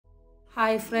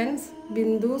Hi friends,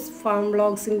 Bindu's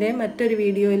Vlog ന്റെ മറ്റൊരു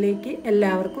വീഡിയോയിലേക്ക്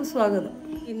എല്ലാവർക്കും സ്വാഗതം.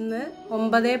 ഇന്ന്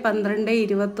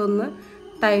 9:12:21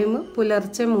 ടൈം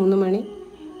പുലർച്ചെ 3 മണി.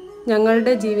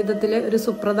 ഞങ്ങളുടെ ജീവിതത്തിലെ ഒരു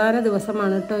സുപ്രധാന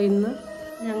ദിവസമാണ് ട്ടോ ഇന്ന്.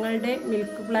 ഞങ്ങളുടെ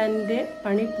മിൽക്ക് പ്ലാന്റിന്റെ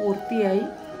പണി പൂർത്തിയായി.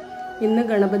 ഇന്ന്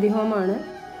ഗണപതി ഹോമമാണ്.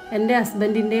 എൻ്റെ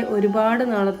ഹസ്ബൻഡിന്റെ ഒരുപാട്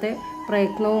നാളത്തെ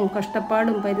പ്രയത്നവും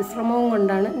കഷ്ടപ്പാടും പരിശ്രമവും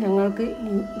കൊണ്ടാണ് ഞങ്ങൾക്ക്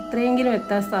ഇത്രയെങ്കിലും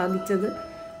എത്താൻ സാധിച്ചത്.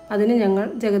 അതിന് ഞങ്ങൾ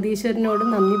ജഗദീശ്വരനോട്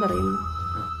നന്ദി പറയുന്നു.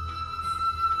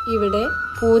 ഇവിടെ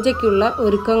പൂജയ്ക്കുള്ള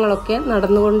ഒരുക്കങ്ങളൊക്കെ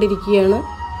നടന്നുകൊണ്ടിരിക്കുകയാണ്.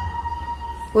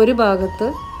 ഒരു ഭാഗത്ത്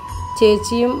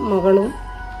ചേച്ചിയും മകളും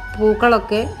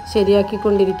പൂക്കളൊക്കെ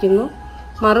ശരിയാക്കിക്കൊണ്ടിരിക്കുന്നു.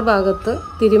 മറുഭാഗത്ത്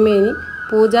തിരുമേനി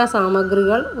പൂജാ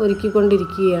സാമഗ്രികൾ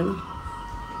ഒരുക്കിക്കൊണ്ടിരിക്കുകയാണ്.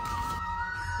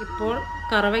 ഇപ്പോൾ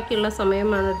കറവയ്ക്കുള്ള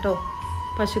സമയമാണ് കേട്ടോ.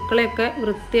 പശുക്കളെയൊക്കെ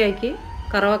വൃത്തിയാക്കി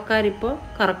കറവക്കാരിപ്പോൾ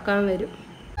കറക്കാൻ വരും.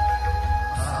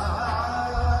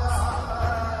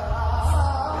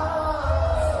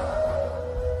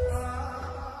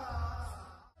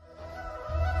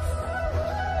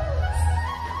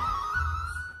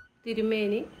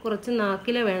 തിരുമേനി കുറച്ച്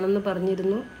നാക്കില വേണമെന്ന്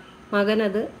പറഞ്ഞിരുന്നു.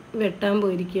 മകനത് വെട്ടാൻ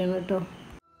പോയിരിക്കുകയാണ് കേട്ടോ.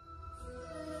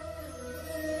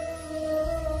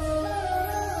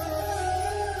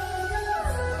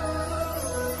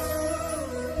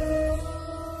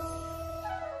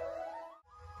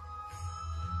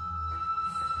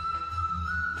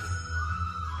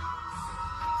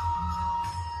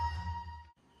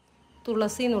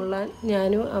 തുളസി നുള്ളാൻ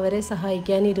ഞാനും അവരെ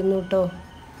സഹായിക്കാനിരുന്നു കേട്ടോ.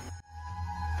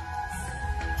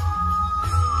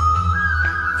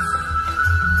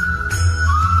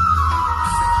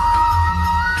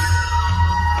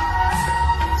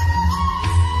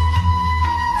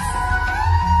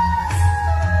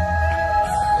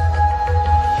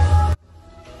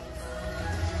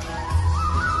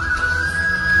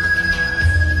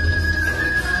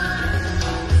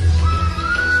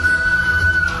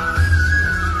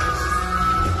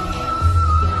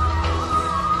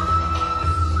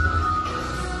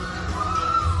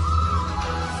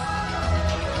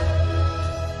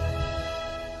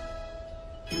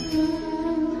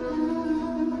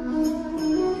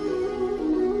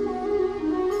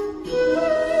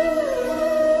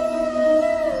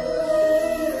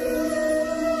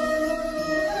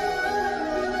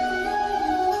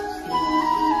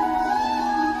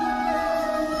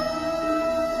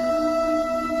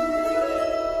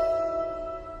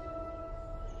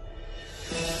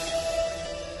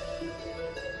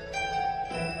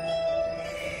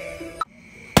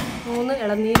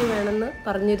 ഇളനീര് വേണമെന്ന്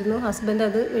പറഞ്ഞിരുന്നു. ഹസ്ബൻഡ്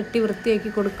അത് വെട്ടി വൃത്തിയാക്കി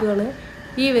കൊടുക്കുകയാണ്.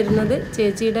 ഈ വരുന്നത്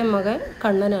ചേച്ചിയുടെ മകൻ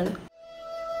കണ്ണനാണ്.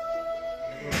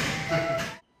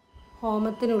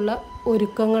 ഹോമത്തിനുള്ള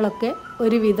ഒരുക്കങ്ങളൊക്കെ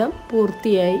ഒരുവിധം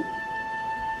പൂർത്തിയായി.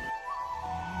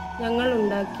 ഞങ്ങൾ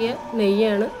ഉണ്ടാക്കിയ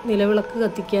നെയ്യാണ് നിലവിളക്ക്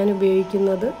കത്തിക്കാൻ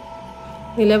ഉപയോഗിക്കുന്നത്.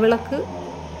 നിലവിളക്ക്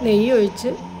നെയ്യ്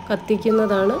ഒഴിച്ച്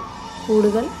കത്തിക്കുന്നതാണ്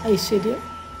കൂടുതൽ ഐശ്വര്യം.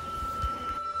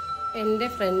 എൻ്റെ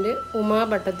ഫ്രണ്ട് ഉമാ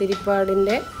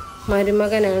ഭട്ടതിരിപ്പാടിൻ്റെ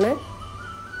മരുമകനാണ്.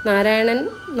 നാരായണൻ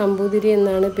നമ്പൂതിരി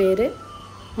എന്നാണ് പേര്.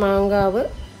 മാങ്കാവ്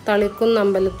തളിക്കുന്ന്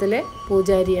അമ്പലത്തിലെ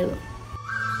പൂജാരിയാണ്.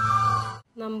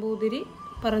 നമ്പൂതിരി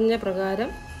പറഞ്ഞ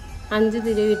പ്രകാരം 5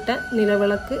 തിരിയിട്ട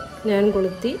നിലവിളക്ക് ഞാൻ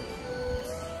കൊളുത്തി.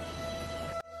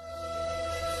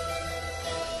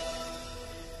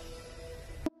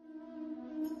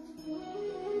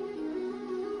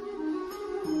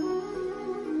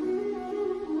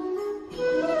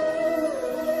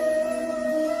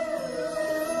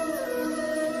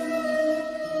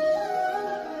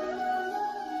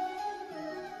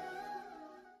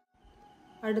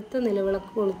 അടുത്ത നിലവിളക്ക്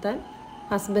കൊളുത്താൻ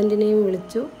ഹസ്ബൻഡിനെയും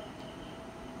വിളിച്ചു.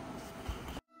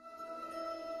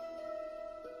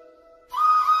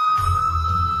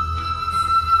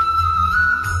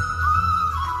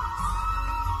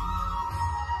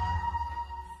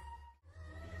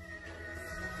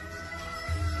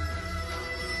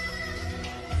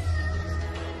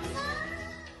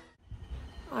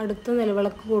 അടുത്ത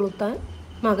നിലവിളക്ക് കൊളുത്താൻ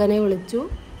മകനെ വിളിച്ചു.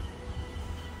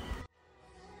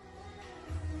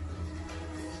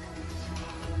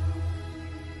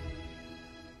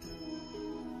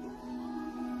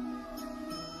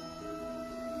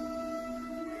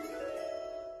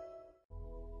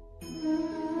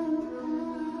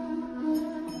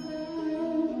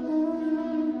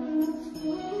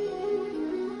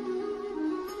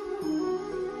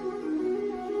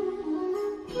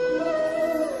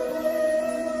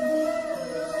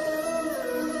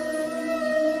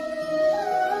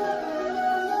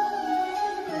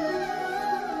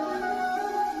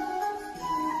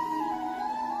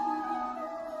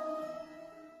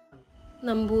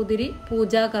 നമ്പൂതിരി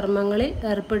പൂജാകർമ്മങ്ങളിൽ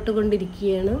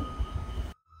ഏർപ്പെട്ടുകൊണ്ടിരിക്കുകയാണ്.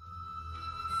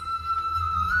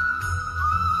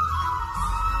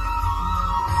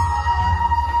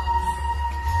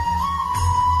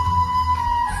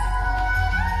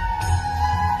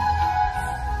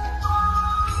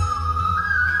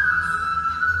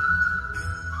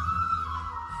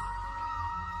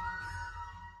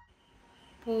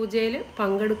 പൂജയിൽ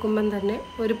പങ്കെടുക്കുമ്പം തന്നെ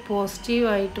ഒരു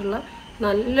പോസിറ്റീവായിട്ടുള്ള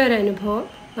നല്ലൊരു അനുഭവം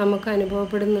നമുക്ക്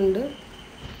അനുഭവപ്പെടുന്നുണ്ട്.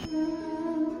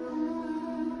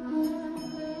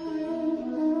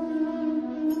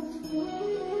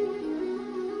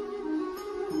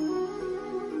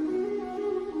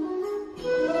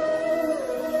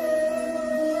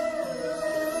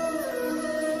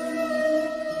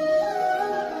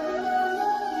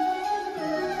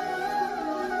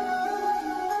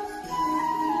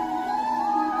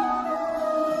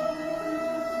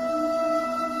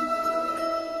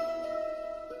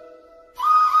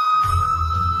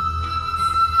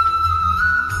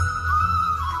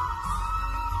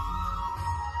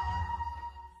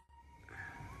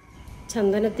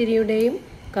 ചന്ദനത്തിരിയുടെയും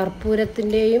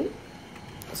കർപ്പൂരത്തിൻ്റെയും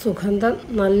സുഗന്ധം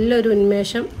നല്ലൊരു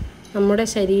ഉന്മേഷം നമ്മുടെ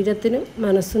ശരീരത്തിനും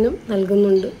മനസ്സിനും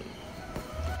നൽകുന്നുണ്ട്.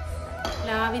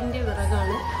 പ്ലാവിൻ്റെ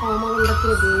വിറകാണ്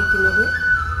ഹോമകുണ്ടത്തിന് ഉപയോഗിക്കുന്നത്.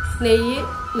 നെയ്യ്,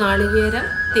 നാളികേരം,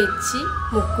 തെച്ചി,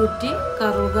 മുക്കുറ്റി,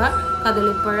 കറുക,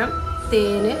 കദളിപ്പഴം,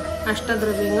 തേന്,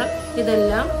 അഷ്ടദ്രവ്യങ്ങൾ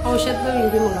ഇതെല്ലാം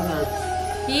ഔഷധവീര്യമുള്ളതാണ്.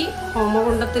 ഈ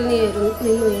ഹോമകുണ്ടത്തിൽ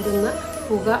നിന്ന് ഉയരുന്ന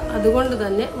പുക അതുകൊണ്ട്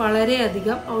തന്നെ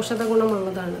വളരെയധികം ഔഷധ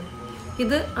ഗുണമുള്ളതാണ്.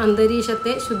 ഇത്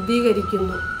അന്തരീക്ഷത്തെ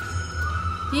ശുദ്ധീകരിക്കുന്നു.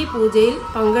 ഈ പൂജയിൽ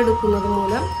പങ്കെടുക്കുന്നത്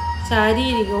മൂലം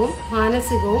ശാരീരികവും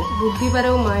മാനസികവും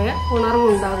ബുദ്ധിപരവുമായ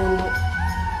ഉണർവുണ്ടാകുന്നു.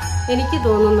 എനിക്ക്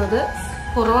തോന്നുന്നത്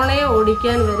കൊറോണയെ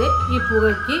ഓടിക്കാൻ വരെ ഈ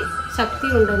പുകയ്ക്ക്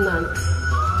ശക്തിയുണ്ടെന്നാണ്.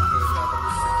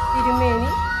 തിരുമേനി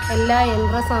എല്ലാ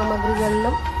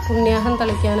യന്ത്രസാമഗ്രികളിലും പുണ്യാഹം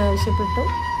തളിക്കാൻ ആവശ്യപ്പെട്ടു.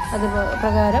 അത്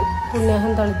പ്രകാരം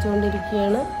പുണ്യാഹം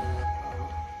തളിച്ചുകൊണ്ടിരിക്കുകയാണ്.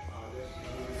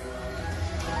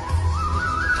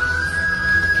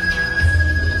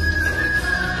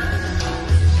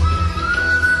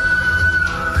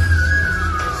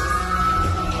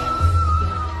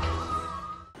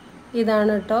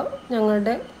 ഇതാണ് കേട്ടോ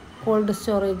ഞങ്ങളുടെ കോൾഡ്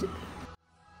സ്റ്റോറേജ്.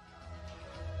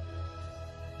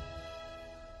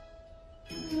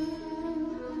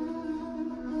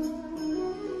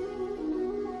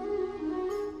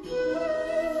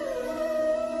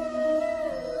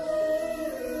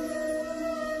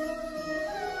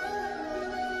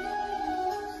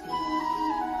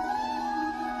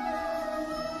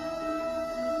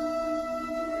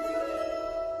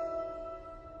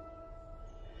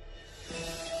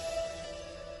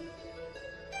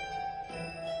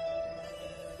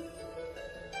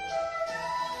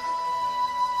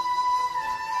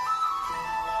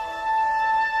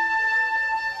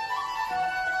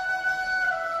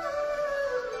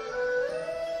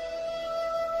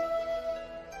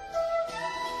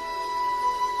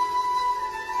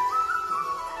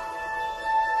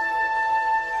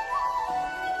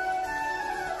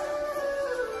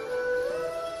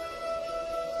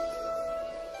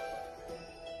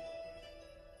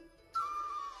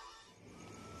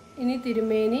 ഇനി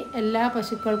തിരുമേനി എല്ലാ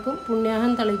പശുക്കൾക്കും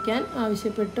പുണ്യാഹം തളിക്കാൻ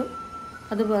ആവശ്യപ്പെട്ടു.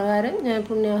 അതുപ്രകാരം ഞാൻ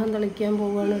പുണ്യാഹം തളിക്കാൻ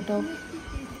പോവുകയാണ് കേട്ടോ.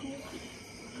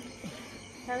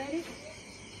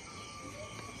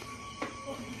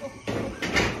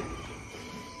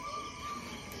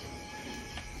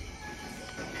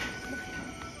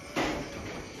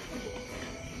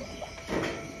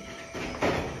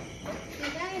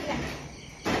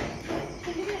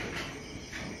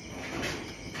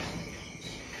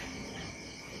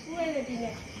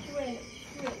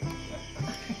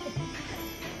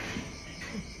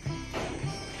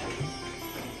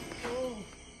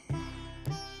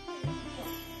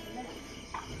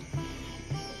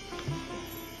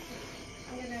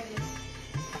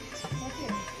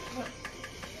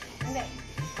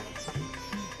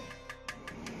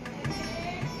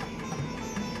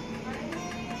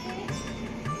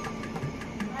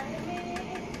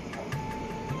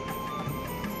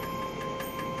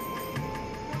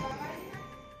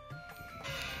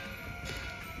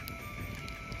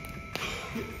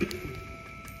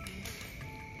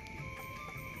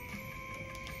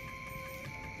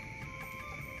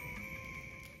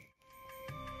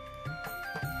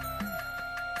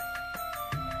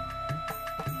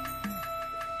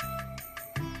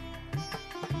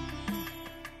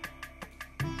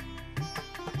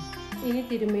 ഇനി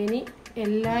തിരുമേനി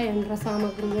എല്ലാ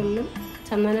യന്ത്രസാമഗ്രികളിലും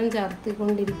ചന്ദനം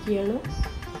ചാർത്തിക്കൊണ്ടിരിക്കുകയാണ്.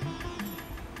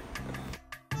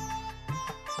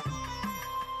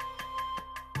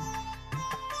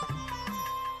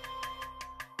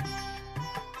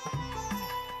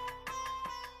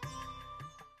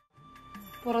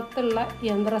 പുറത്തുള്ള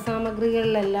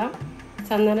യന്ത്രസാമഗ്രികളിലെല്ലാം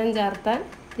ചന്ദനം ചാർത്താൻ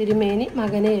തിരുമേനി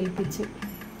മകനെ ഏൽപ്പിച്ചു.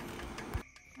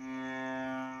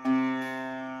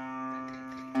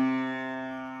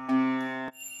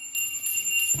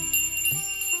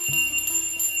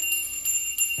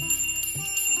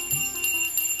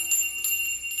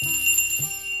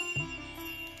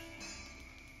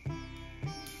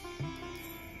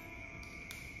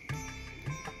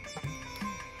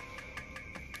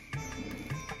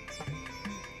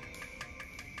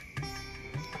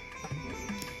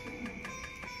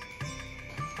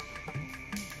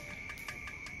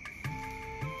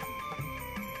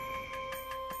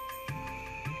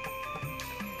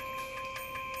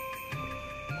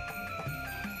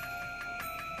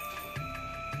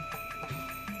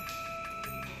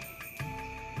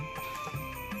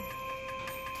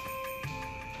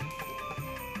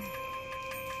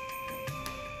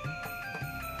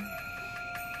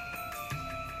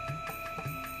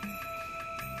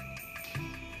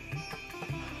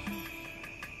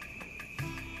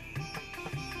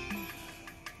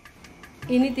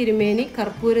 ഇനി തിരുമേനി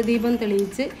കർപ്പൂരദീപം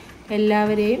തെളിയിച്ച്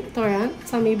എല്ലാവരെയും തൊഴാൻ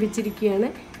സമീപിച്ചിരിക്കുകയാണ്.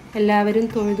 എല്ലാവരും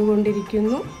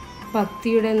തൊഴുതുകൊണ്ടിരിക്കുന്നു.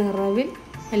 ഭക്തിയുടെ നിറവിൽ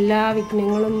എല്ലാ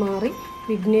വിഘ്നങ്ങളും മാറി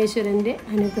വിഘ്നേശ്വരൻ്റെ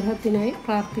അനുഗ്രഹത്തിനായി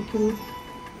പ്രാർത്ഥിക്കുന്നു.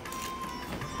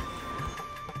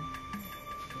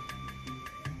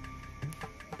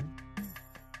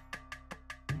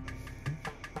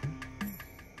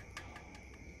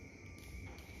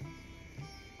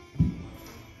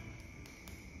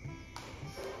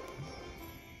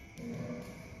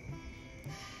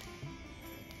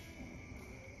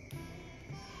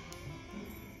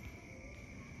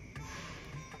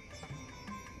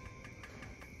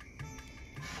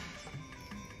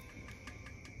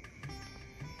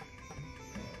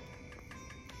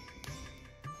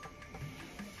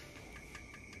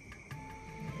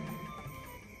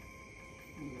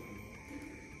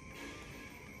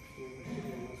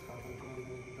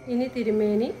 ഇനി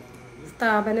തിരുമേനി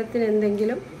സ്ഥാപനത്തിന്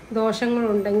എന്തെങ്കിലും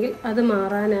ദോഷങ്ങളുണ്ടെങ്കിൽ അത്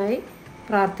മാറാനായി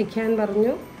പ്രാർത്ഥിക്കാൻ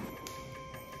പറഞ്ഞു.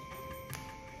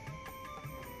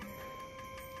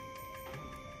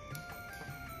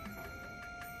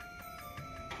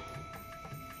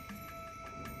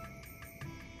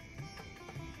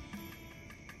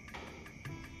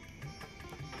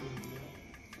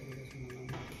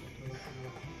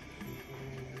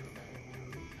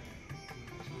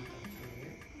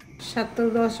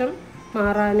 ശത്രുദോഷം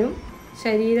മാറാനും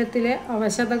ശരീരത്തിലെ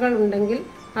അവശതകൾ ഉണ്ടെങ്കിൽ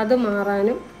അത്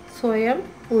മാറാനും സ്വയം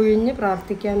ഒഴിഞ്ഞ്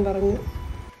പ്രാർത്ഥിക്കാൻ പറഞ്ഞു.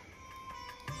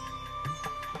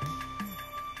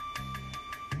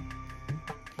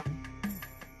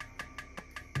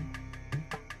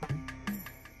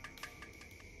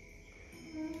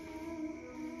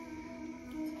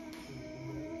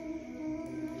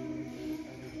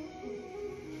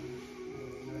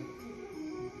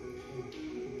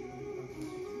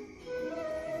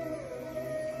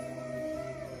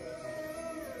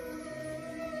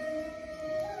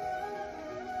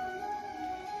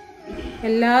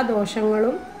 എല്ലാ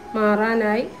ദോഷങ്ങളും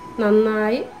മാറാനായി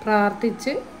നന്നായി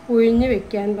പ്രാർത്ഥിച്ച് ഒഴിഞ്ഞു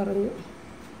വയ്ക്കാൻ പറഞ്ഞു.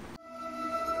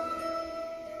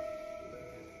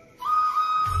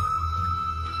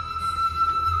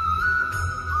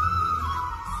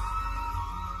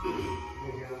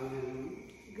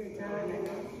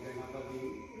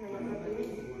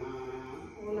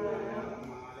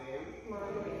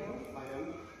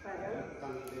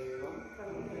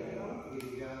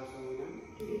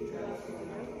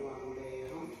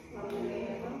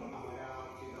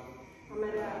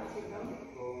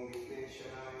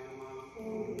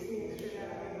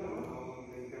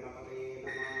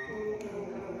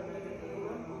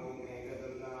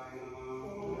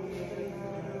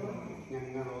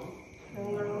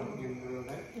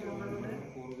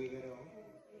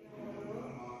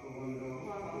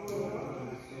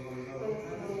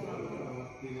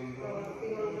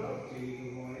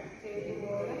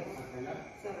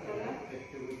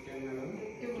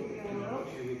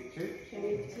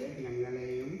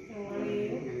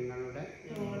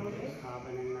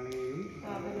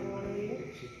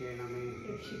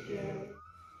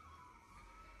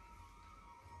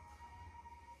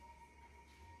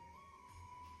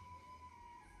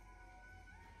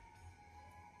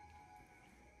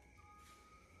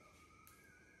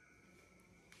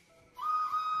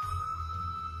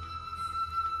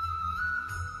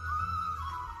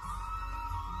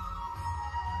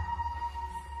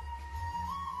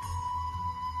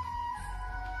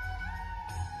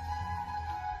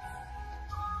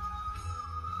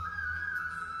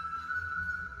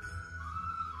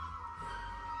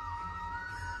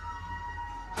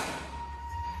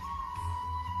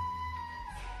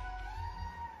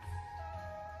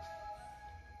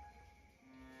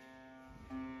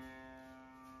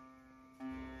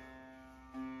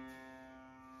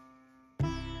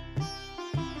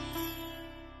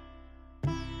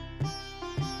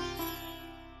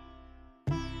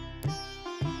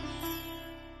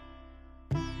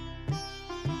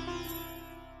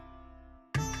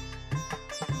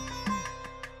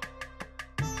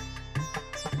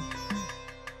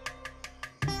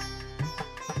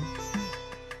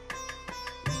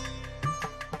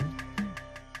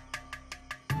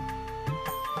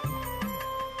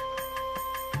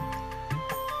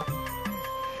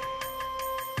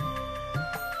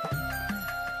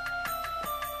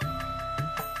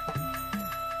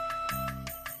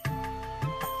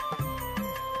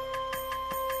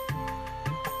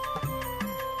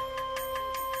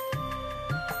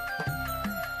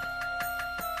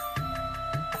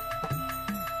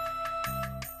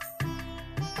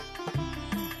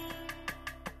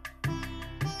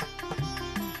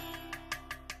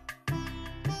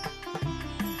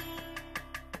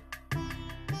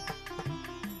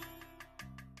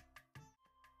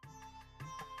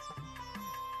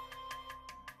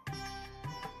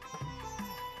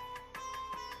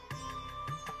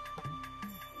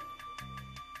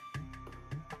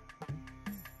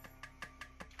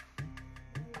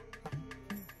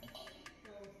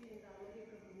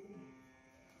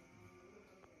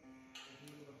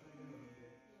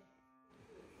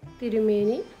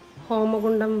 തിരുമേനി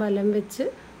ഹോമകുണ്ഡം വലം വെച്ച്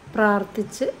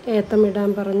പ്രാർത്ഥിച്ച് ഏത്തമിടാൻ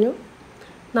പറഞ്ഞു.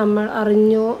 നമ്മൾ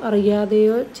അറിഞ്ഞോ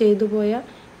അറിയാതെയോ ചെയ്തു പോയ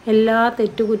എല്ലാ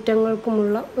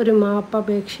തെറ്റുകുറ്റങ്ങൾക്കുമുള്ള ഒരു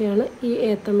മാപ്പപേക്ഷയാണ് ഈ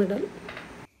ഏത്തമിടൽ.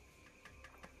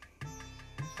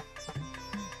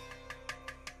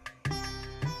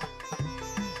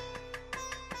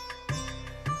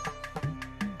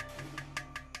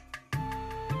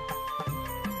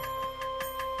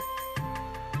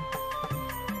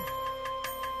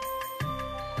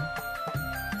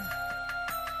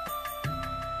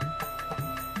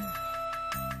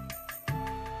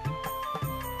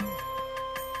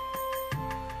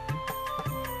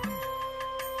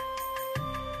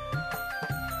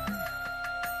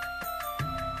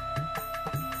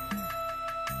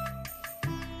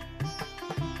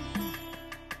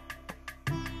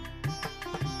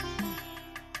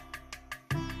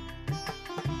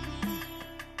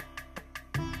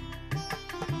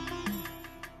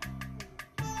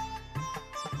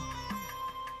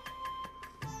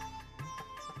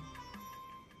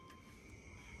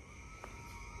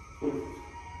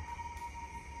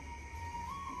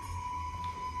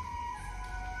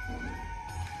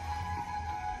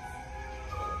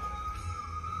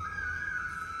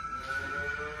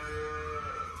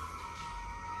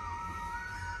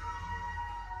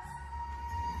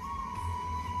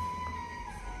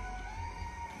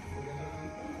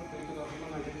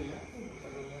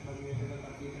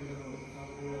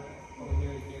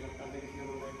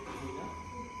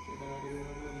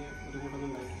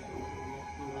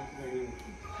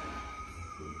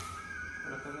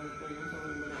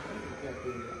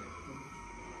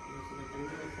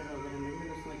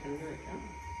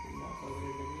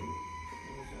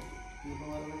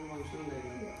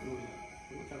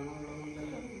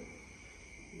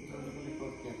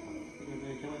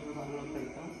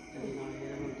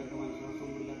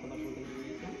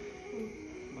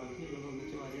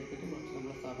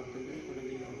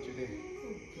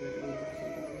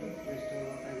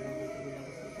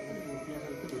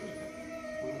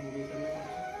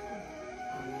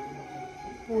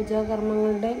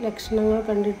 പൂജാകർമ്മങ്ങളുടെ ലക്ഷണങ്ങൾ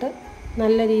കണ്ടിട്ട്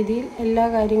നല്ല രീതിയിൽ എല്ലാ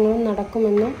കാര്യങ്ങളും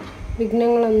നടക്കുമെന്നും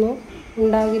വിഘ്നങ്ങളൊന്നും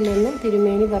ഉണ്ടാകില്ലെന്നും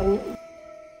തിരുമേനി പറഞ്ഞു.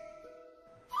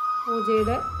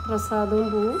 പൂജയുടെ പ്രസാദവും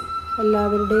പൂവും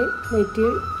എല്ലാവരുടെയും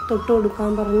നെറ്റിയിൽ തൊട്ടു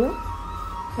കൊടുക്കാൻ പറഞ്ഞു.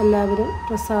 എല്ലാവരും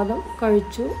പ്രസാദം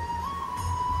കഴിച്ചു.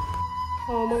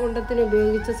 ഹോമകുണ്ഡത്തിന്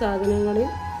ഉപയോഗിച്ച സാധനങ്ങളിൽ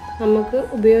നമുക്ക്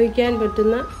ഉപയോഗിക്കാൻ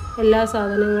പറ്റുന്ന എല്ലാ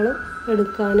സാധനങ്ങളും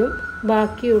എടുക്കാനും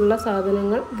ബാക്കിയുള്ള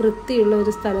സാധനങ്ങൾ വൃത്തിയുള്ള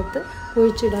ഒരു സ്ഥലത്ത്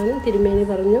കുഴിച്ചിടാനും തിരുമേനി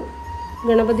പറഞ്ഞു.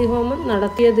 ഗണപതി ഹോമം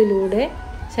നടത്തിയതിലൂടെ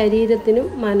ശരീരത്തിനും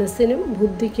മനസ്സിനും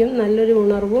ബുദ്ധിക്കും നല്ലൊരു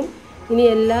ഉണർവും ഇനി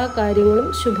എല്ലാ കാര്യങ്ങളും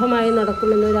ശുഭമായി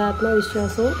നടക്കുമെന്നൊരു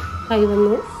ആത്മവിശ്വാസവും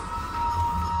കൈവന്നു.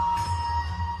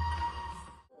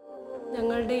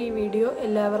 ഞങ്ങളുടെ ഈ വീഡിയോ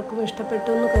എല്ലാവർക്കും ഇഷ്ടപ്പെട്ടു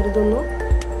എന്ന് കരുതുന്നു.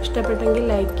 ഇഷ്ടപ്പെട്ടെങ്കിൽ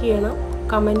ലൈക്ക് ചെയ്യണം,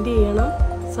 കമൻറ്റ് ചെയ്യണം,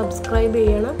 സബ്സ്ക്രൈബ്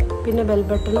ചെയ്യണം, പിന്നെ ബെൽ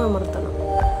ബട്ടൺ അമർത്തണം.